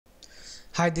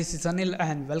Hi, this is Anil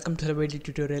and welcome to the video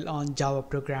tutorial on Java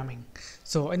programming.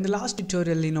 So in the last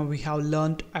tutorial, we have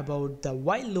learned about the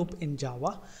while loop in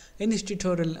Java. In this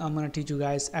tutorial, I'm going to teach you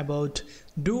guys about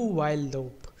do while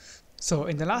loop. So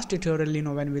in the last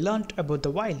tutorial, when we learned about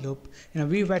the while loop,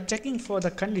 we were checking for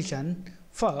the condition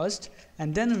first,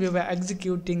 and then we were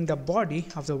executing the body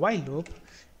of the while loop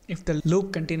if the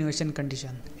loop continuation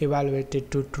condition evaluated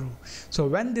to true. So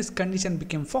when this condition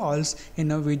became false,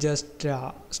 we just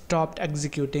stopped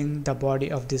executing the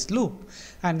body of this loop,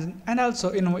 and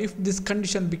also if this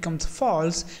condition becomes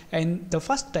false in the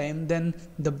first time, then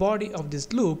the body of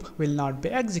this loop will not be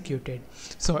executed.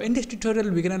 So in this tutorial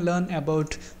we're gonna learn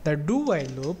about the do while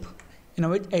loop.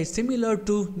 It is similar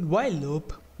to while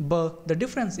loop, but the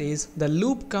difference is the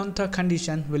loop counter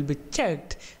condition will be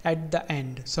checked at the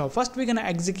end. So first we're gonna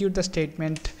execute the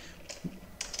statement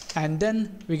and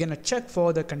then we're gonna check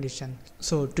for the condition.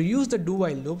 So to use the do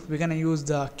while loop, we're gonna use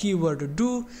the keyword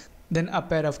do, then a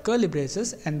pair of curly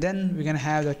braces, and then we're gonna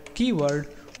have the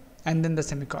keyword and then the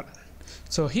semicolon.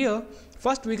 So here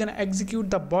first we're gonna execute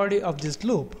the body of this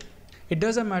loop. It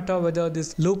doesn't matter whether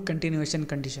this loop continuation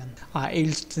condition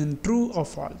is in true or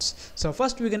false. So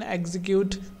first we're going to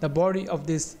execute the body of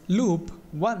this loop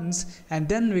once, and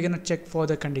then we're going to check for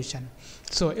the condition.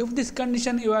 So if this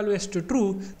condition evaluates to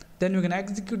true, then we're going to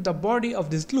execute the body of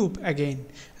this loop again,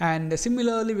 and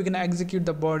similarly we're going to execute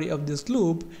the body of this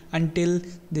loop until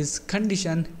this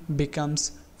condition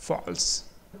becomes false.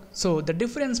 So the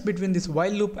difference between this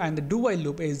while loop and the do while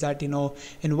loop is that in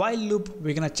while loop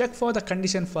we're gonna check for the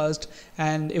condition first,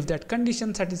 and if that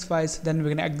condition satisfies, then we're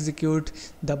gonna execute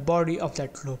the body of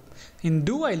that loop. In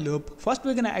do while loop, first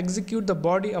we're gonna execute the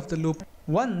body of the loop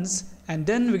once, and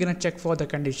then we're gonna check for the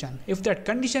condition. If that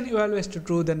condition evaluates to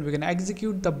true, then we're gonna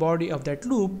execute the body of that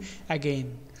loop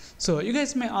again. So you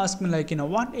guys may ask me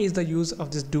what is the use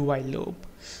of this do while loop?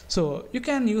 So you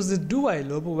can use this do while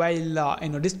loop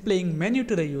while displaying menu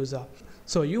to the user.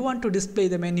 So you want to display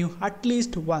the menu at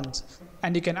least once,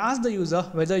 and you can ask the user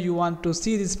whether you want to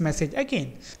see this message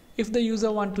again. If the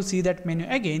user want to see that menu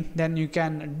again, then you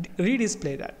can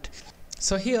redisplay that.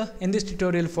 So here in this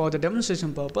tutorial, for the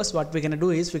demonstration purpose, what we're gonna do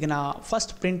is we're gonna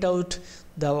first print out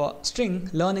the string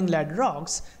learning lad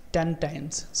rocks 10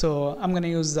 times. So I'm going to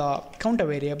use the counter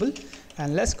variable,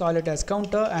 and let's call it as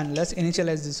counter, and let's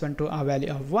initialize this one to a value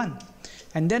of 1,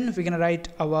 and then we're going to write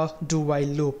our do while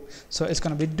loop. So it's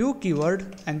going to be do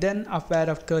keyword and then a pair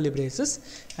of curly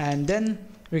braces, and then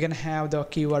we're going to have the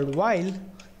keyword while,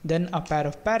 then a pair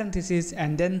of parentheses,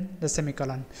 and then the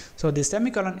semicolon. So the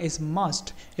semicolon is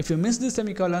must. If you miss the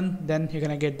semicolon, then you're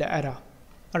going to get the error.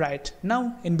 Alright,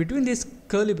 now in between these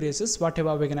curly braces,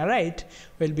 whatever we're gonna write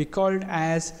will be called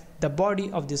as the body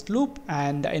of this loop,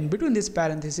 and in between these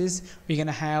parentheses we're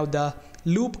gonna have the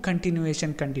loop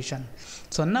continuation condition.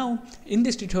 So now in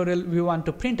this tutorial we want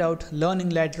to print out learning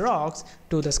lad rocks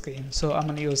to the screen. So I'm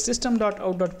gonna use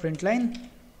system.out.println,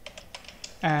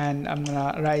 and I'm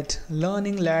gonna write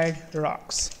learning lad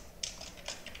rocks.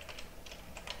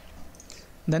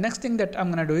 The next thing that I'm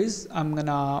gonna do is I'm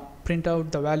gonna print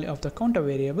out the value of the counter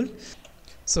variable.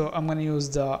 So I'm gonna use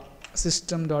the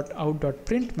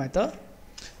system.out.print method,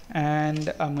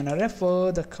 and I'm gonna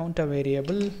refer the counter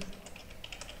variable,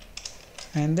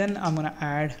 and then I'm gonna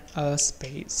add a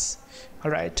space.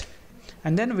 Alright,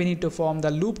 and then we need to form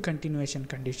the loop continuation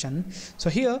condition. So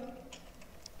here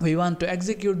we want to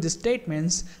execute the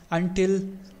statements until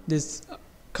this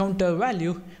counter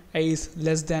value is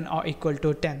less than or equal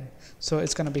to 10. So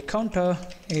it's going to be counter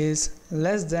is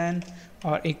less than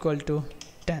or equal to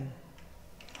 10.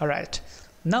 Alright,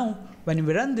 now when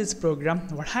we run this program,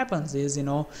 what happens is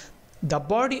the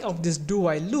body of this do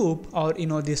while loop, or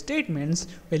these statements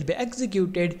will be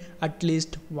executed at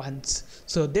least once.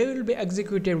 So they will be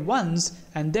executed once,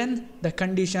 and then the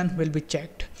condition will be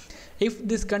checked. If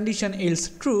this condition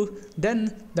is true,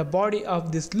 then the body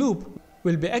of this loop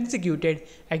will be executed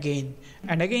again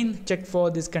and again, check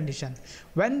for this condition.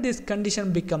 When this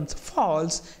condition becomes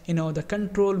false, the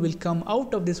control will come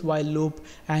out of this while loop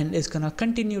and is gonna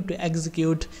continue to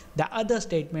execute the other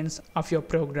statements of your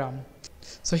program.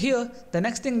 So here the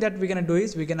next thing that we're gonna do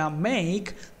is we're gonna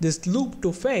make this loop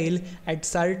to fail at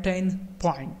certain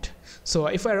point. So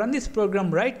if I run this program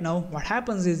right now, what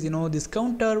happens is this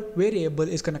counter variable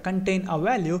is going to contain a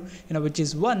value which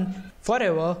is 1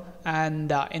 forever,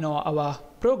 and our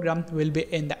program will be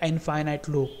in the infinite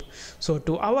loop. So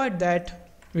to avoid that,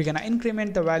 we're going to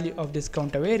increment the value of this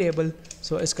counter variable.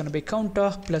 So it's going to be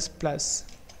counter plus plus.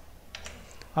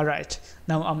 Alright,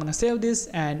 now I'm going to save this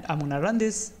and I'm going to run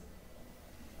this,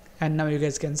 and now you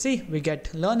guys can see we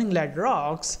get learning lad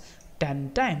rocks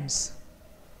 10 times.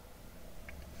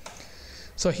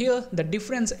 So here the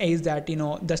difference is that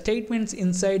the statements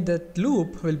inside the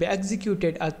loop will be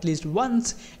executed at least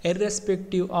once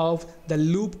irrespective of the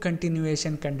loop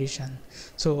continuation condition.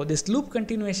 So this loop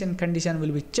continuation condition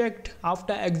will be checked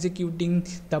after executing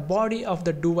the body of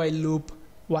the do while loop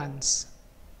once,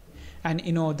 and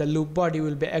the loop body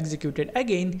will be executed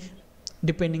again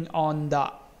depending on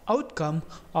the outcome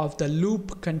of the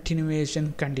loop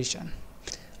continuation condition.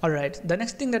 Alright, the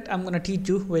next thing that I'm going to teach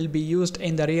you will be used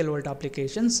in the real world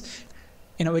applications,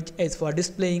 which is for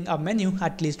displaying a menu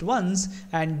at least once,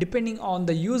 and depending on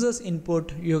the user's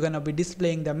input you're going to be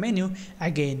displaying the menu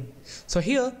again. So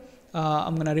here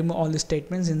I'm going to remove all the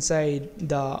statements inside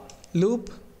the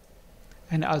loop,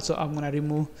 and also I'm going to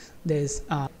remove this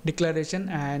declaration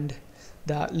and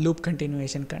the loop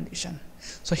continuation condition.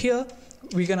 So here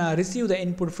we're gonna receive the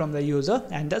input from the user,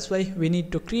 and that's why we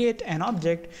need to create an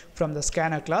object from the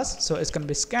scanner class. So it's gonna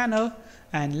be scanner,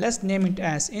 and let's name it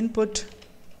as input,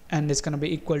 and it's gonna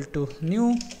be equal to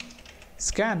new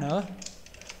scanner,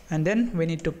 and then we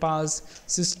need to pass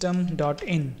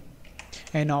system.in,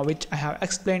 which I have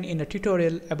explained in a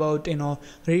tutorial about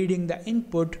reading the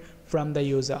input from the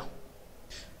user.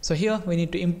 So here we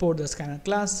need to import the scanner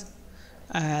class,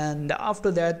 and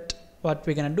after that what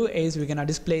we're gonna do is we're gonna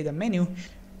display the menu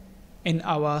in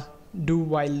our do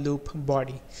while loop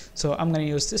body. So I'm gonna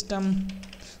use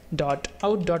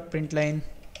system.out.println,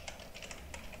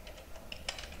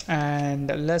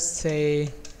 and let's say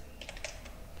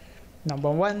number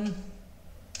 1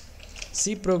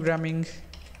 C programming,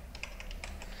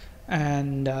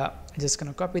 and just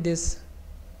gonna copy this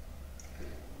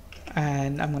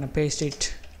and I'm gonna paste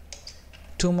it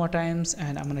 2 more times,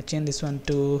 and I'm gonna change this one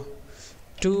to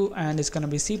 2, and it's gonna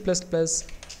be C++,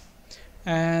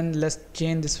 and let's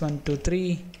change this one to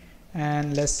 3,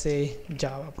 and let's say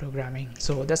Java programming.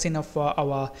 So that's enough for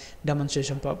our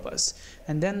demonstration purpose.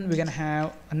 And then we're gonna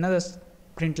have another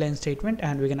println statement,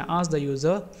 and we're gonna ask the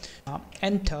user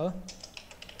enter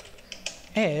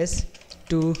S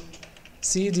to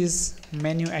see this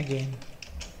menu again.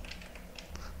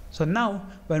 So now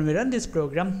when we run this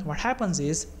program, what happens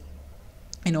is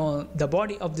the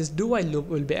body of this do while loop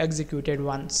will be executed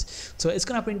once. So it's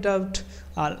gonna print out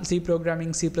C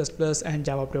programming, C++, and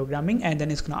Java programming, and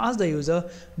then it's gonna ask the user,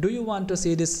 do you want to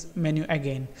see this menu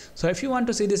again? So if you want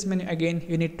to see this menu again,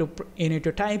 you need to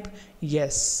type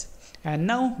yes. And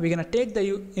now we're gonna take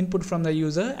the input from the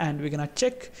user, and we're gonna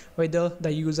check whether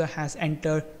the user has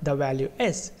entered the value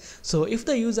S. So if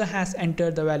the user has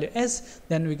entered the value S,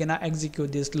 then we're gonna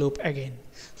execute this loop again.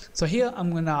 So here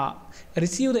I'm gonna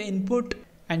receive the input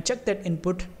and check that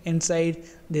input inside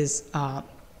this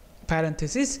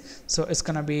parenthesis. So it's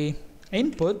gonna be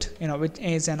input, which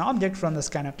is an object from the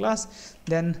scanner class.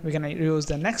 Then we're gonna use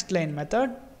the next line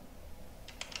method,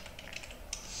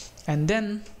 and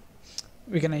then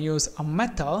we're gonna use a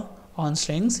method on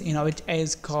strings, which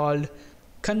is called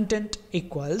content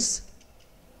equals,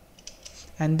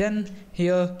 and then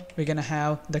here we're gonna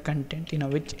have the content,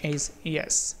 which is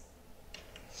yes.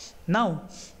 Now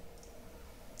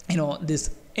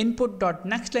this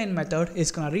input.nextLine method is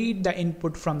gonna read the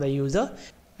input from the user,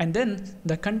 and then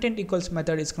the content equals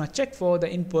method is gonna check for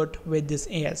the input with this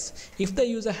S. If the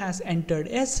user has entered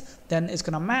S, then it's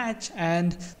gonna match,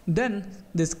 and then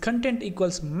this content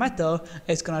equals method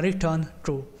is gonna return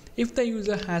true. If the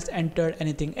user has entered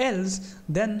anything else,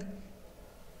 then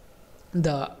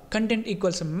the content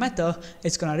equals method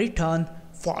is gonna return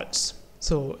false.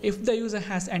 So if the user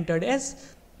has entered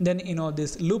S, then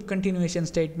this loop continuation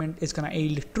statement is gonna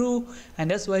yield true, and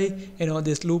that's why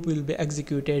this loop will be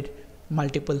executed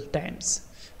multiple times.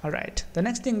 Alright, the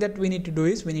next thing that we need to do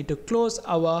is we need to close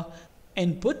our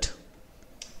input,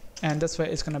 and that's why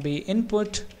it's gonna be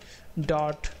input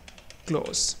dot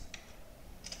close.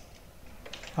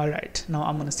 Alright, now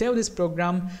I'm gonna save this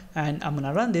program and I'm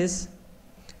gonna run this,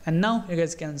 and now you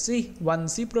guys can see 1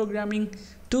 C programming,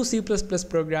 2 C++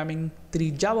 programming,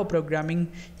 3 Java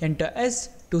programming. Enter S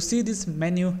to see this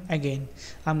menu again.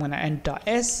 I'm gonna enter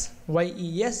S,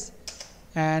 YES,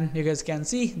 and you guys can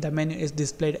see the menu is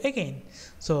displayed again.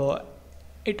 So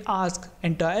it asks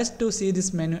enter S to see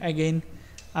this menu again.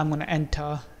 I'm gonna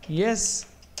enter yes,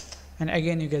 and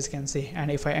again you guys can see. And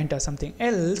if I enter something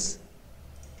else,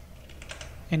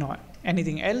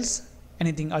 anything else,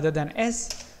 anything other than S,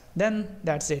 then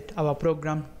that's it, our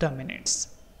program terminates.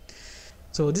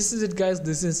 So this is it guys,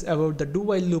 this is about the do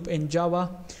while loop in Java.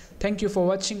 Thank you for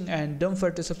watching, and don't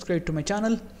forget to subscribe to my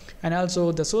channel, and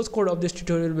also the source code of this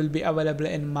tutorial will be available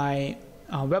in my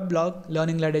weblog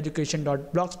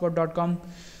learninglededucation.blogspot.com.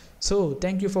 So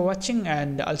thank you for watching,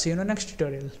 and I'll see you in the next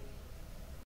tutorial.